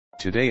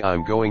Today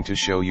I'm going to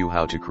show you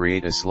how to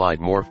create a slide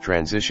morph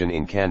transition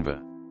in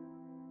Canva.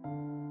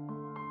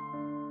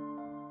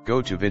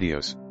 Go to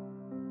Videos.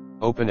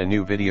 Open a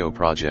new video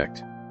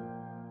project.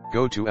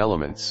 Go to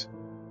Elements.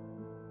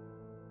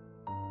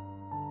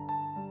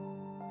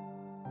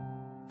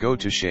 Go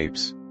to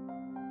Shapes.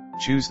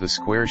 Choose the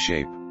square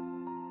shape.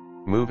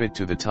 Move it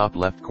to the top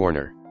left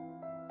corner.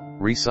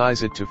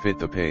 Resize it to fit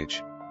the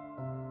page.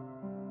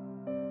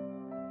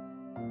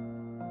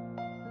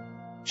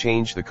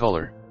 Change the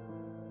color.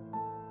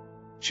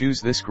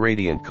 Choose this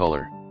gradient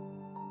color.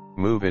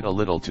 Move it a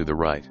little to the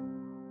right.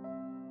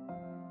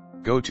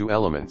 Go to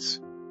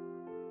Elements.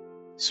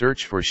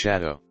 Search for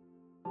Shadow.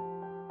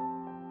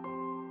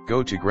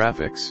 Go to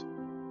Graphics.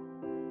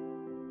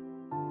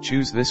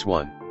 Choose this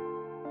one.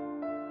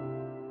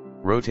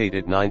 Rotate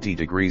it 90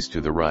 degrees to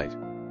the right.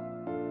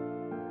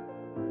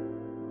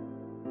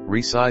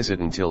 Resize it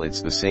until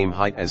it's the same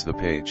height as the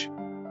page.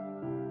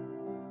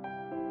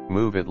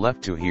 Move it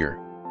left to here.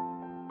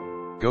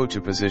 Go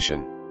to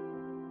Position.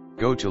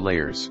 Go to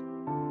Layers.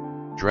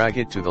 Drag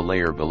it to the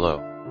layer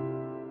below.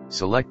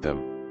 Select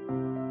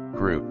them.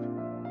 Group.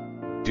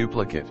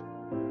 Duplicate.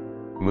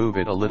 Move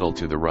it a little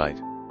to the right.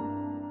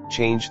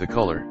 Change the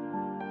color.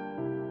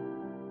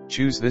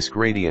 Choose this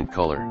gradient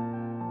color.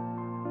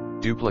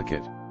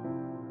 Duplicate.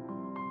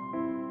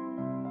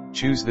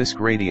 Choose this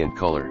gradient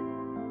color.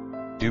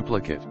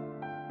 Duplicate.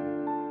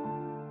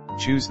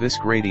 Choose this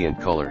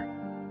gradient color.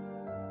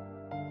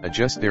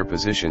 Adjust their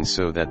positions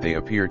so that they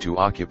appear to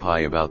occupy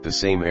about the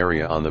same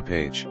area on the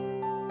page.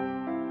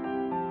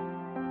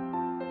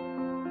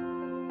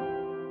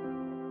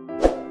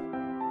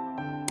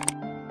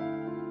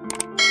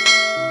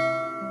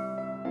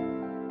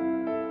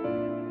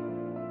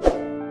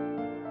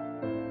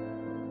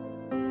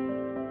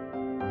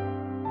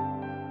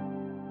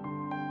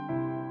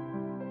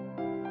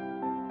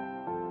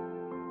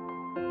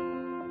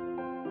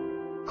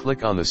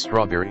 Click on the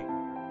strawberry.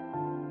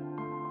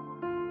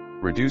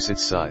 Reduce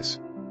its size.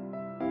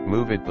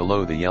 Move it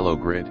below the yellow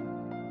grid.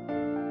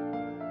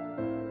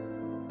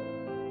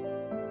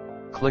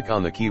 Click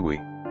on the kiwi.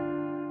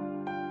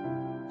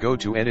 Go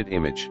to Edit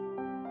Image.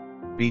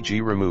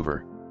 BG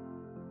Remover.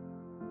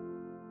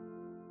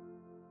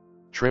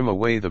 Trim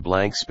away the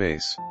blank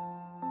space.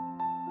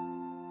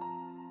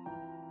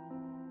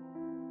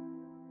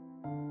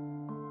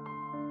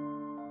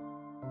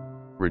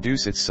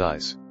 Reduce its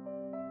size.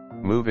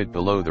 Move it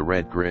below the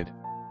red grid.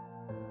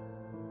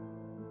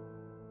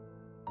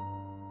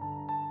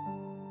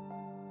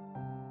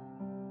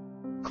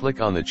 Click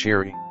on the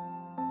cherry.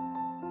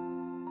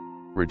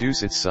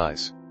 Reduce its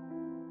size.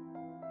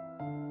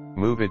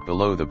 Move it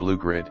below the blue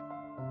grid.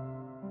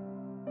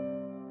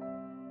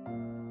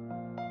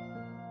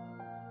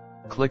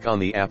 Click on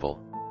the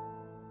apple.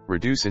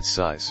 Reduce its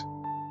size.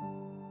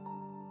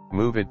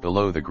 Move it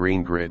below the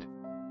green grid.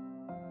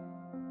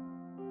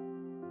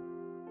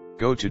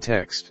 Go to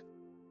Text.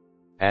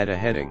 Add a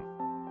heading.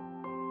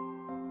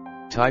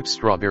 Type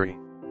strawberry.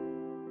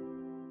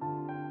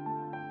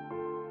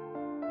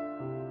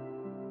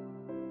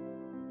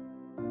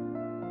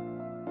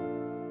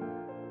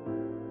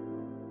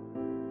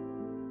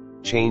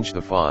 Change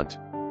the font.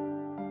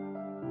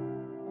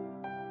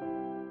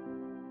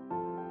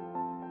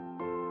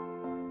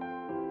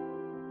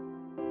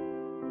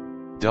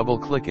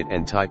 Double-click it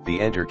and type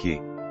the Enter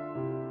key.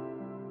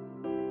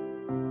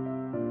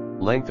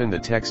 Lengthen the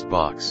text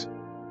box.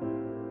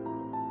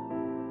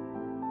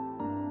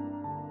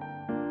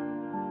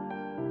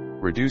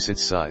 Reduce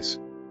its size.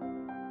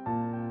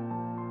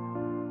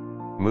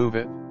 Move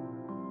it.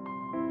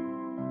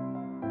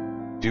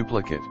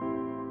 Duplicate.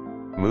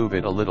 Move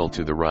it a little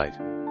to the right.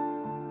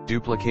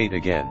 Duplicate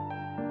again.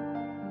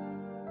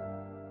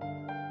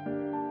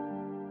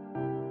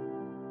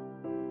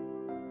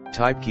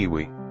 Type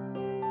kiwi.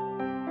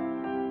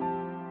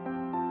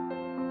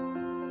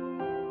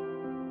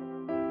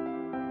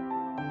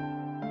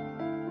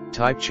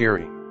 Type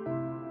cherry.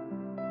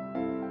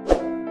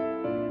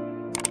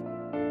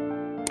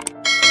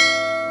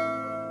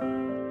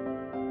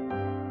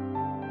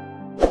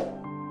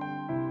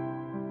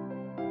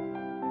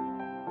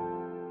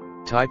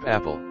 Type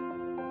apple.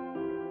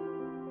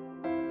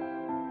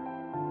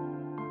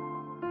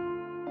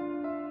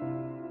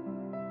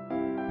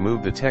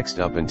 Move the text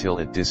up until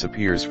it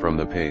disappears from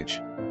the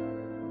page.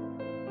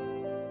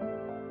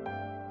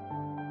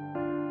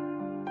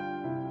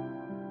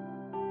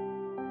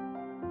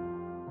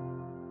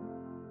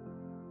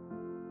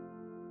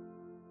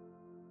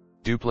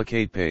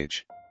 Duplicate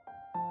page.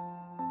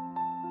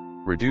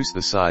 Reduce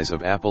the size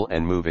of apple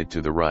and move it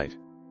to the right.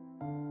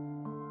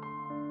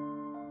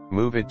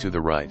 Move it to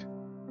the right.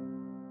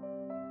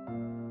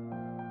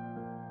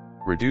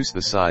 Reduce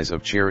the size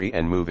of cherry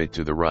and move it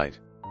to the right.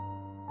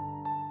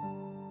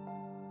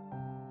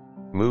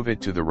 Move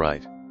it to the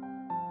right.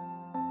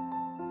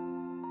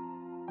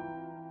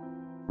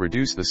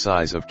 Reduce the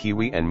size of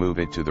kiwi and move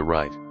it to the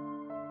right.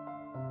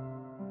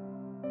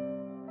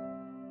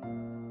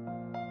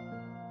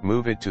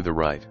 Move it to the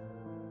right.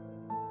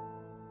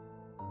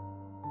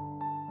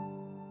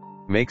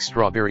 Make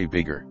strawberry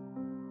bigger.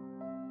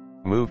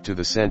 Move to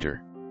the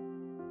center.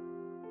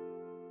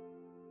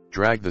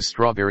 Drag the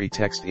strawberry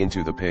text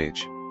into the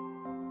page.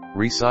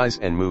 Resize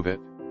and move it.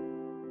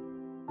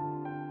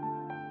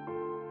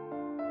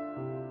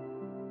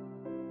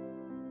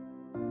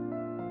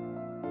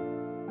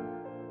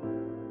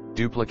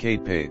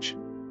 Duplicate page.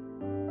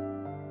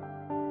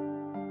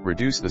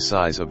 Reduce the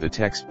size of the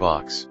text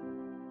box.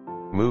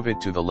 Move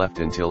it to the left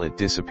until it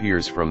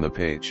disappears from the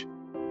page.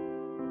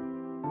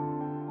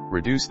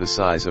 Reduce the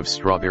size of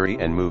strawberry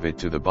and move it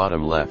to the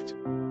bottom left.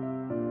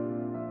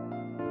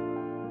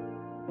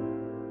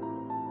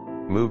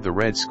 Move the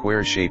red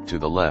square shape to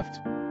the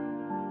left.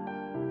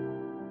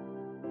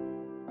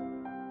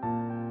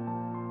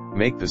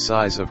 Make the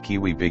size of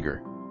kiwi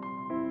bigger.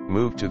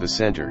 Move to the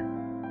center.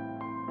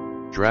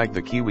 Drag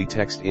the kiwi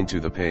text into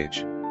the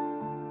page.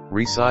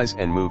 Resize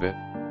and move it.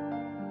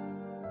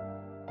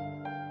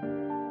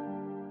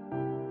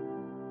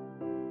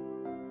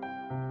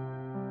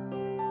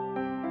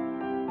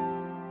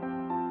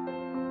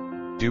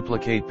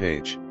 Duplicate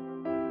page.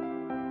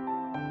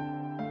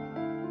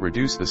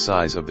 Reduce the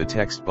size of the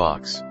text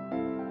box.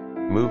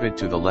 Move it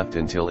to the left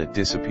until it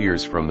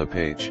disappears from the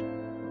page.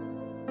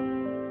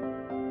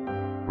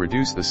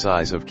 Reduce the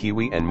size of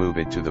kiwi and move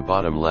it to the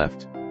bottom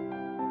left.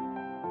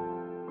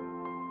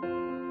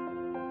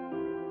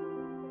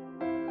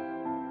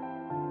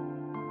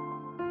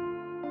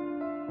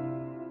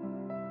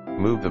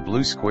 Move the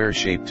blue square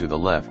shape to the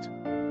left.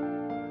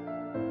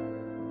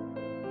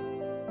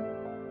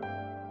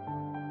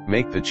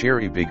 Make the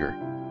cherry bigger.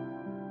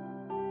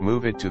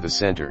 Move it to the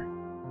center.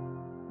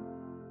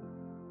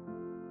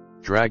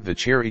 Drag the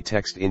cherry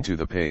text into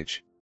the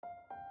page.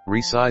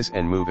 Resize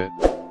and move it.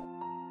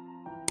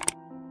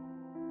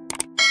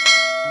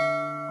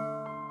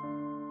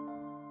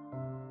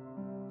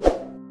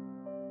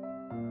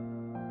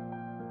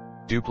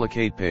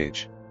 Duplicate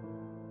page.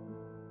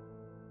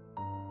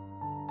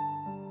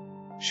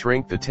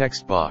 Shrink the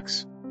text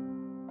box.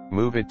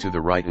 Move it to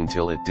the right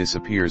until it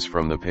disappears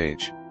from the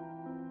page.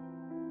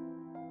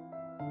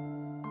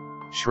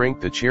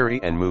 Shrink the cherry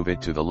and move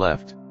it to the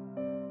left.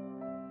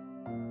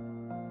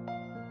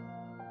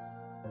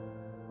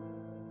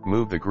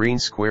 Move the green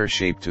square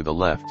shape to the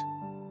left.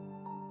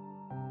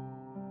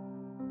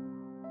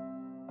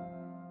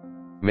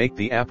 Make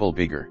the apple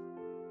bigger.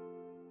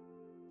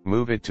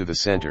 Move it to the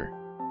center.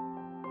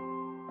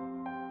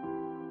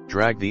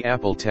 Drag the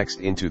apple text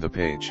into the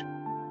page.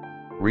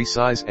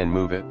 Resize and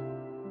move it.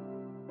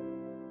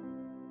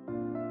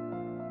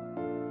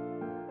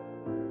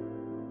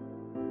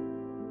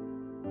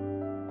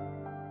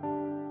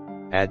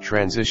 Add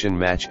transition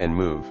match and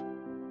move.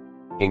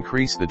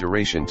 Increase the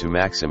duration to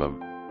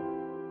maximum.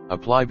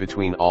 Apply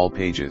between all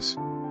pages.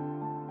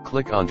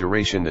 Click on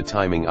duration the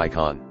timing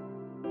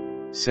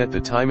icon. Set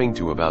the timing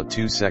to about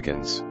 2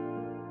 seconds.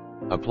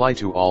 Apply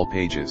to all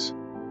pages.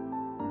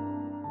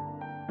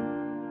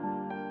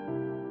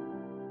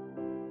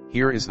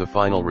 Here is the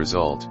final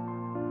result.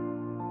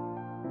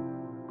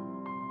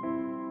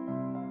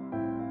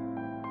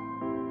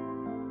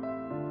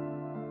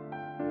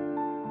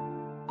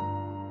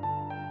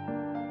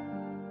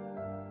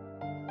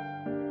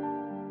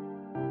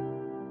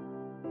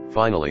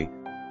 Finally,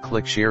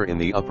 click share in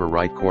the upper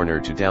right corner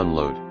to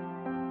download.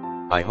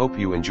 I hope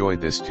you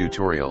enjoyed this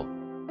tutorial.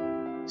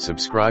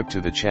 Subscribe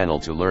to the channel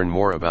to learn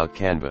more about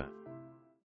Canva.